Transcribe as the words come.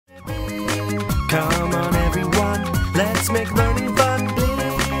Come on everyone, let's make learning fun.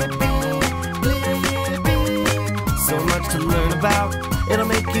 Blippi, so much to learn about, it'll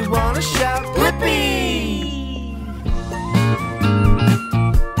make you want to shout, Blippi!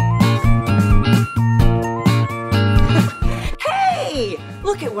 Hey!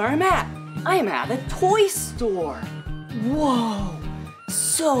 Look at where I'm at. I'm at a toy store. Whoa!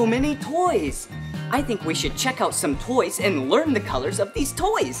 So many toys. I think we should check out some toys and learn the colors of these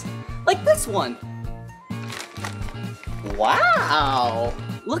toys. Like this one. Wow!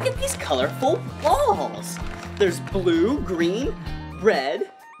 Look at these colorful balls. There's blue, green, red,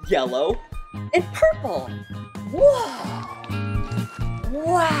 yellow, and purple. Whoa!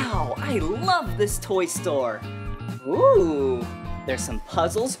 Wow! I love this toy store. Ooh! There's some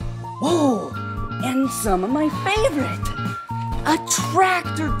puzzles. Whoa! And some of my favorite. A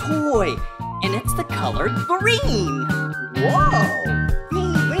tractor toy. And it's the color green. Whoa!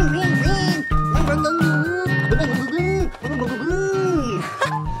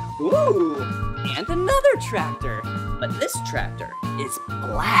 Ooh, and another tractor. But this tractor is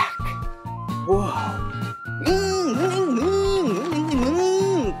black. Whoa.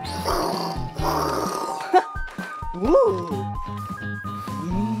 Woo.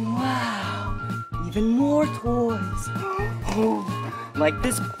 Wow. Even more toys. Like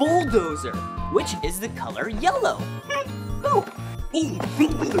this bulldozer, which is the color yellow. Oh.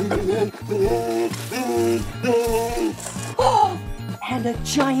 Oh, and a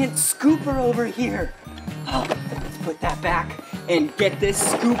giant scooper over here. Oh, let's put that back and get this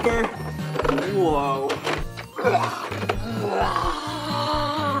scooper. Whoa.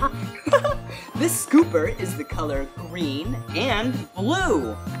 This scooper is the color green and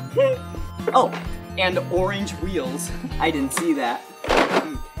blue. Oh, and orange wheels. I didn't see that.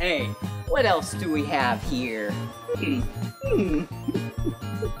 Okay, what else do we have here?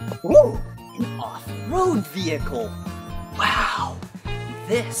 Whoa, an off-road vehicle. Wow,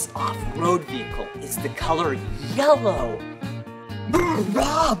 this off-road vehicle is the color yellow.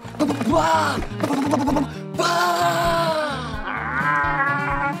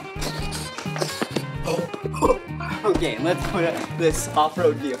 Okay, let's put this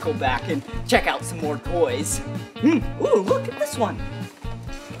off-road vehicle back and check out some more toys. Ooh, look at this one.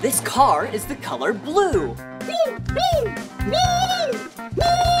 This car is the color blue.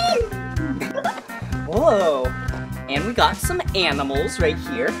 Whoa, and we got some animals right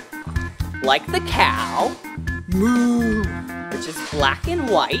here, like the cow, moo, which is black and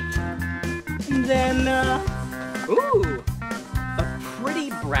white. And then, ooh, a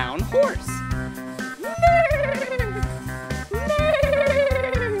pretty brown horse.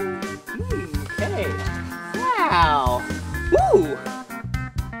 Okay, wow. Ooh,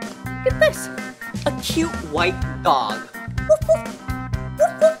 look at this, a cute white dog.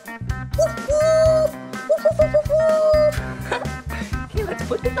 Okay, let's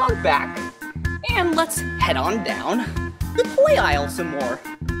put the dog back. And let's head on down the toy aisle some more.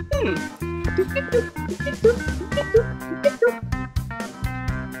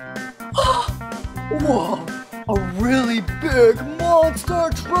 Whoa, a really big monster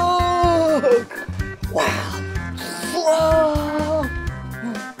truck! Wow! Whoa!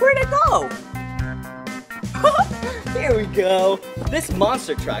 Where'd it go? Here we go. This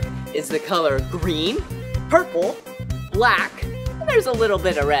monster truck is the color green, purple, black, and there's a little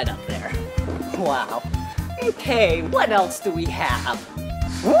bit of red up there. Wow. Okay, what else do we have?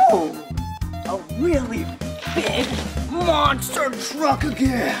 Ooh, a really big monster truck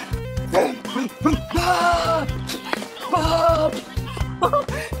again.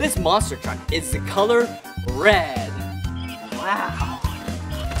 This monster truck is the color red. Wow.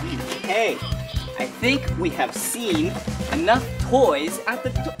 Okay, I think we have seen enough toys at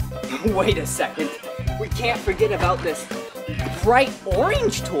the Wait a second. We can't forget about this bright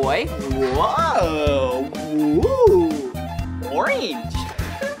orange toy. Whoa! Woo! Orange.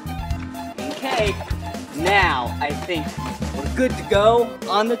 Okay, now I think we're good to go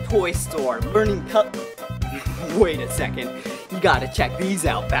on the toy store. Learning Wait a second. You gotta check these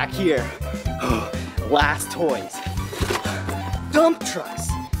out back here. Last toys. Dump trucks.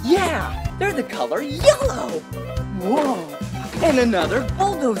 Yeah, they're the color yellow. Whoa. And another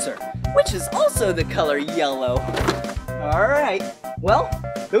bulldozer, which is also the color yellow. All right. Well,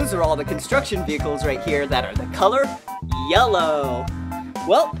 those are all the construction vehicles right here that are the color yellow.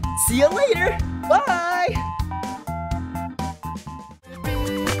 Well, see you later. Bye.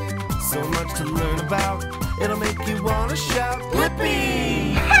 So much to learn about, it'll make you want to shout,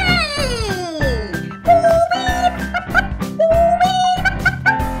 Blippi!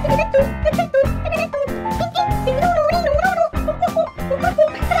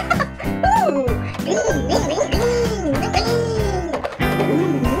 Ooh,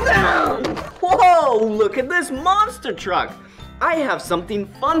 Whoa, look at this monster truck. I have something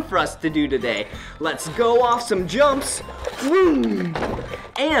fun for us to do today. Let's go off some jumps. Woo!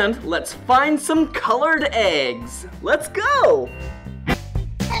 And let's find some colored eggs. Let's go.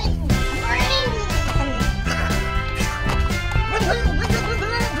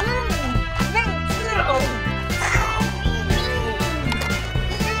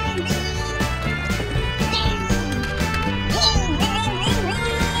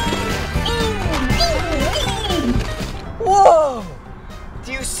 Whoa!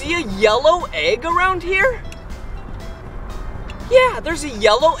 Do you see a yellow egg around here? Yeah, there's a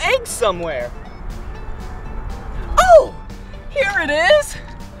yellow egg somewhere. Oh! Here it is!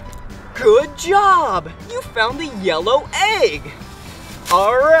 Good job! You found the yellow egg!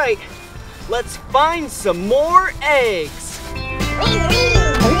 Alright, let's find some more eggs.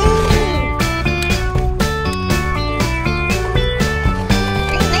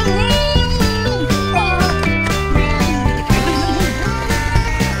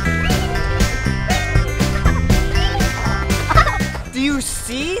 Do you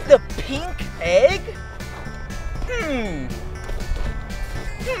see the pink egg?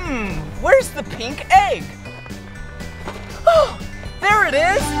 Where's the pink egg? Oh, there it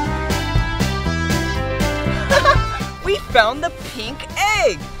is! We found the pink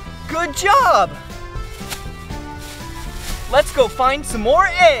egg! Good job! Let's go find some more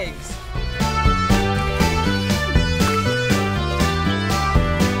eggs!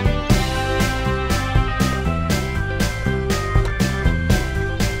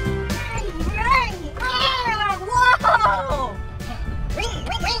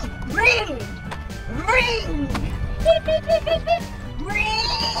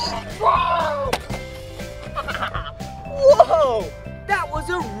 Whoa! That was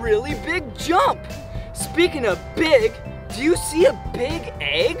a really big jump! Speaking of big, do you see a big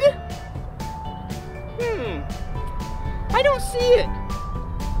egg? I don't see it.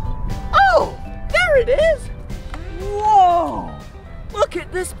 Oh! There it is! Whoa! Look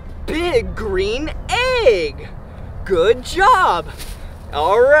at this big green egg! Good job!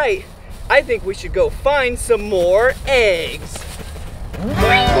 Alright, I think we should go find some more eggs.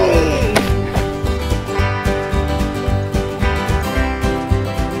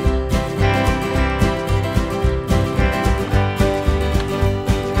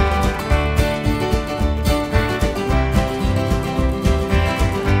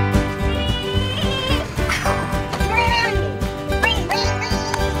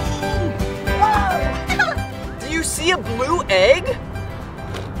 Do you see a blue egg?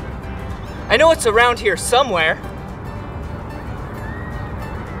 I know it's around here somewhere.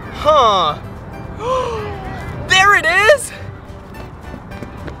 Huh. There it is!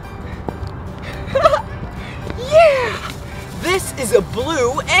 Yeah! This is a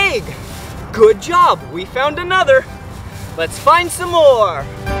blue egg. Good job, we found another. Let's find some more.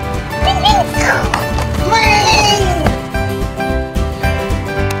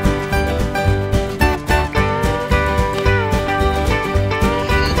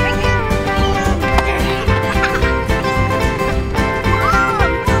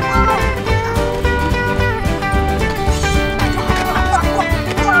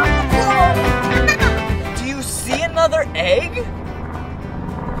 Egg?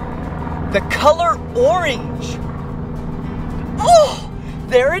 The color orange. Oh,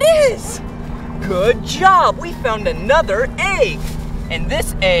 there it is. Good job, we found another egg. And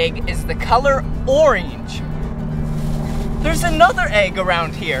this egg is the color orange. There's another egg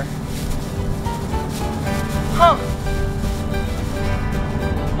around here. Huh.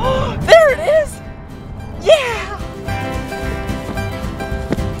 Oh, there it is. Yeah.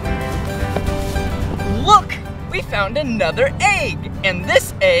 Look. We found another egg, and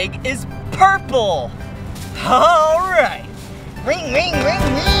this egg is purple. All right. Ring, ring, ring,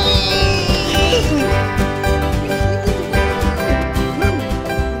 ring.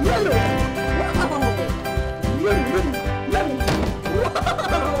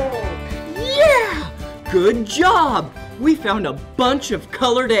 Yeah! Good job. We found a bunch of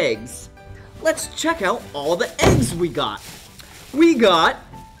colored eggs. Let's check out all the eggs we got. We got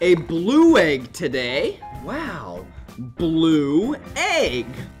a blue egg today. Wow, blue egg.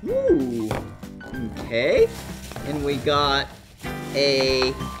 Ooh, okay. And we got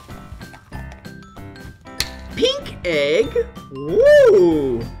a pink egg.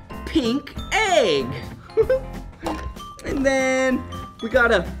 Woo, pink egg. And then we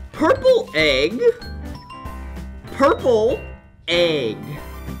got a purple egg. Purple egg.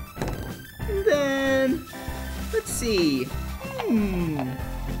 And then, let's see.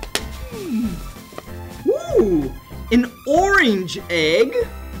 Ooh, an orange egg.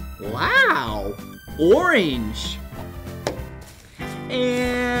 Wow, orange.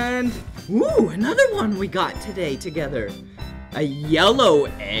 And, ooh, another one we got today together. A yellow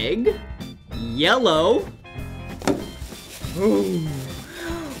egg. Yellow. Ooh.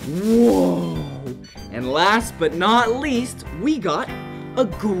 Whoa. And last but not least, we got a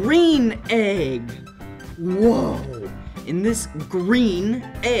green egg. Whoa. And this green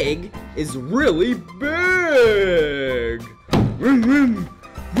egg is really big. Vroom, vroom,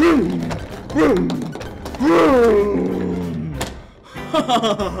 vroom, vroom, vroom.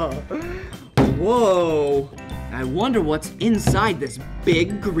 Whoa. I wonder what's inside this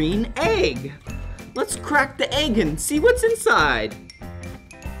big green egg. Let's crack the egg and see what's inside.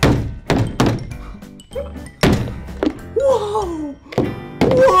 Whoa!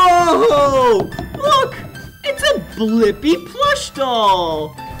 Whoa! Look! It's a Blippi plush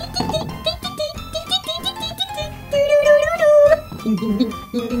doll!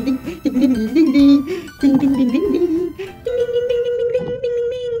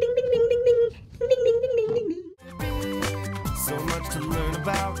 So much to learn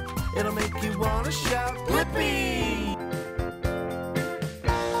about, it'll make you want to shout, Blippi!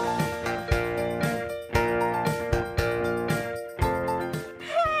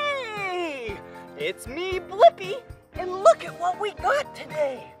 Hey! It's me, Blippi, and look at what we got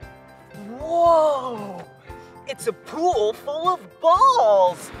today! Whoa! It's a pool full of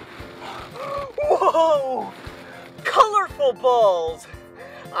balls! Whoa! Colorful balls!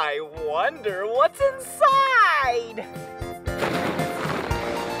 I wonder what's inside!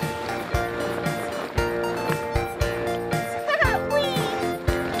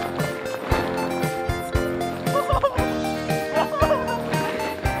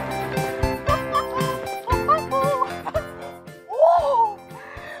 Whoa!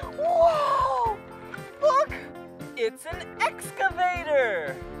 Whoa! Look! It's an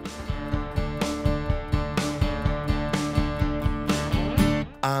excavator!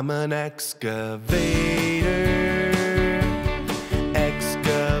 I'm an excavator,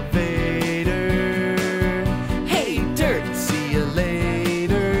 excavator. Hey, dirt, see you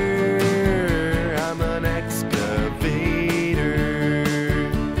later. I'm an excavator.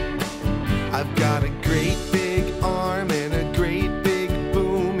 I've got a great big arm and a great big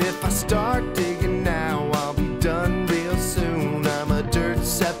boom. If I start digging now, I'll be done real soon. I'm a dirt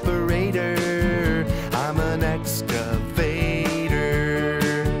separator. I'm an excavator.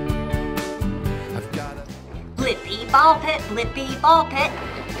 Blippi ball pit, Blippi ball pit,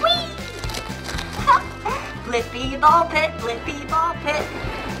 whee! Blippi ball pit, Blippi ball pit,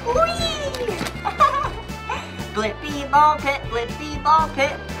 whee! Blippi ball pit, Blippi ball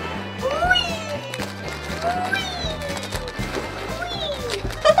pit, whee!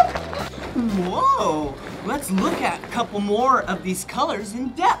 Whoa! Let's look at a couple more of these colors in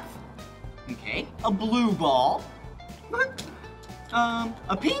depth. Okay, a blue ball,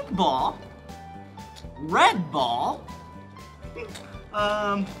 a pink ball, red ball,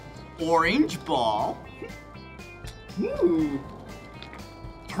 orange ball, ooh,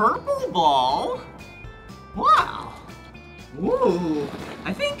 purple ball, wow, ooh,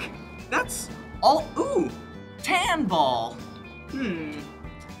 I think that's all, ooh, tan ball,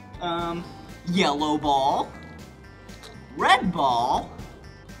 yellow ball, red ball,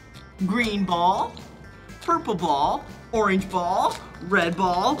 green ball, purple ball, orange ball, red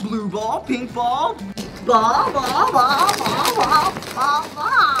ball, blue ball, pink ball, ball, ball, ball, ball, ball, ball,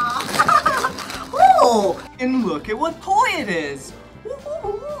 ball. Oh, and look at what toy it is.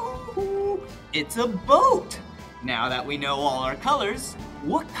 It's a boat. Now that we know all our colors,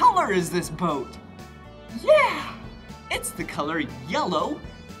 what color is this boat? Yeah, it's the color yellow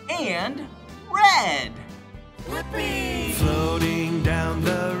and red. Blippi! Floating down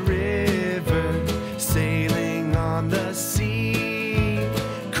the river, sailing on the sea,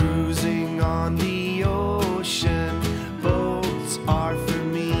 cruising on the ocean, boats are for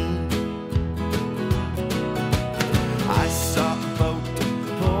me. I saw a boat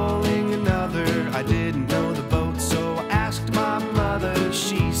pulling another, I didn't know the boat, so I asked my mother,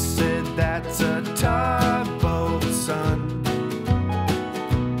 she said that's a tugboat, son.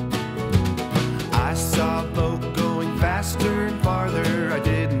 I saw a boat going faster and farther, I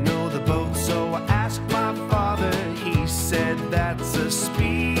didn't know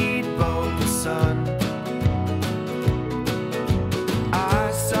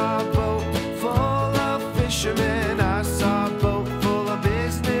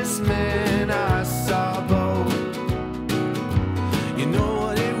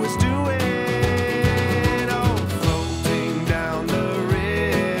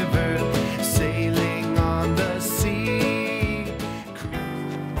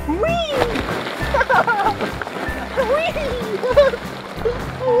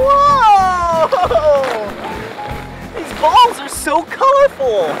so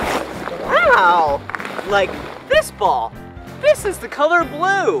colorful. Wow. Like this ball. This is the color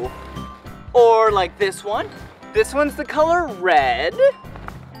blue. Or like this one. This one's the color red.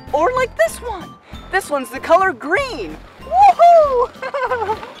 Or like this one. This one's the color green. Woohoo!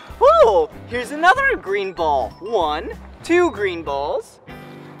 Whoa, here's another green ball. 1, 2 green balls.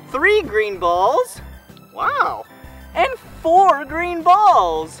 3 green balls. Wow. And 4 green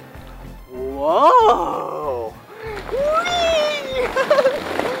balls. Whoa. Whee!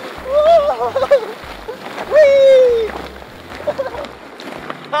 Whoa. Whee!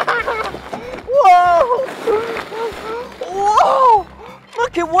 Whoa! Whoa!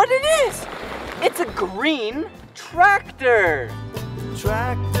 Look at what it is! It's a green tractor!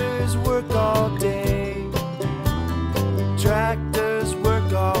 Tractors work all day. Tractors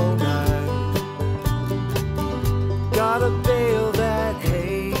work all night. Gotta bale that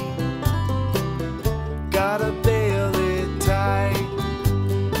hay. Gotta bale it tight.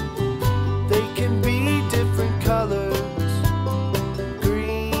 They can be different colors.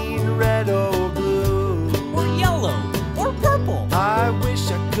 Red or blue, or yellow, or purple. I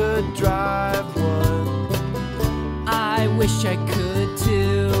wish I could drive one. I wish I could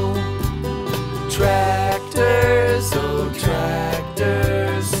too. Tractors, oh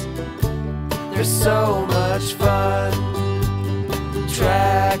tractors, they're so much fun.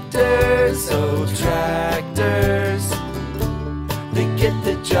 Tractors, oh tractors, they get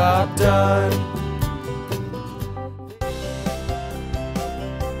the job done.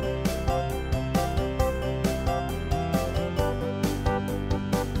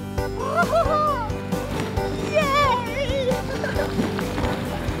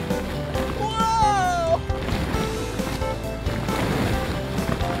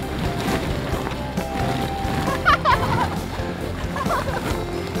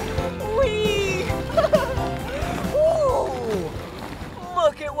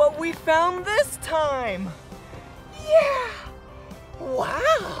 We found this time. Yeah.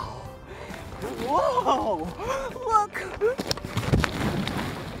 Wow. Whoa. Look.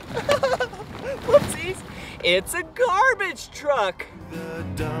 Whoopsies. It's a garbage truck. The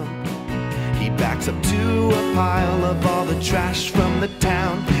dump. He backs up to a pile of all the trash from the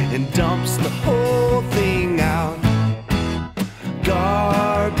town and dumps the whole thing out.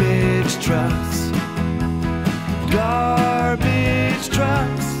 Garbage trucks. Garbage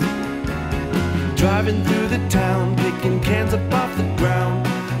trucks. Driving through the town, picking cans up off the ground.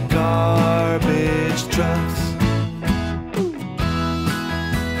 Garbage trucks.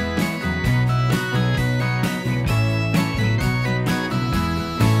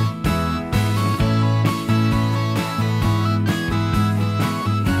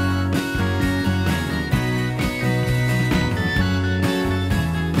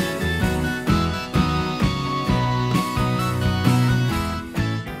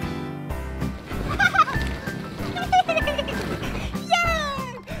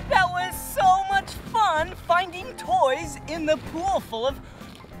 Toys in the pool full of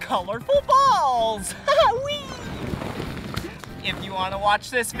colorful balls. Whee! If you want to watch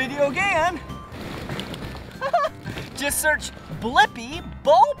this video again, just search Blippi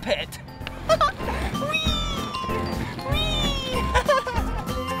Ball Pit. Whee! Whee!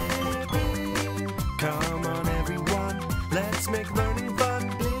 Come on everyone, let's make learning fun.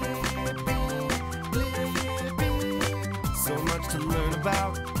 Blippi. So much to learn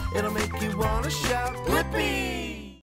about, it'll make you want to shout Blippi!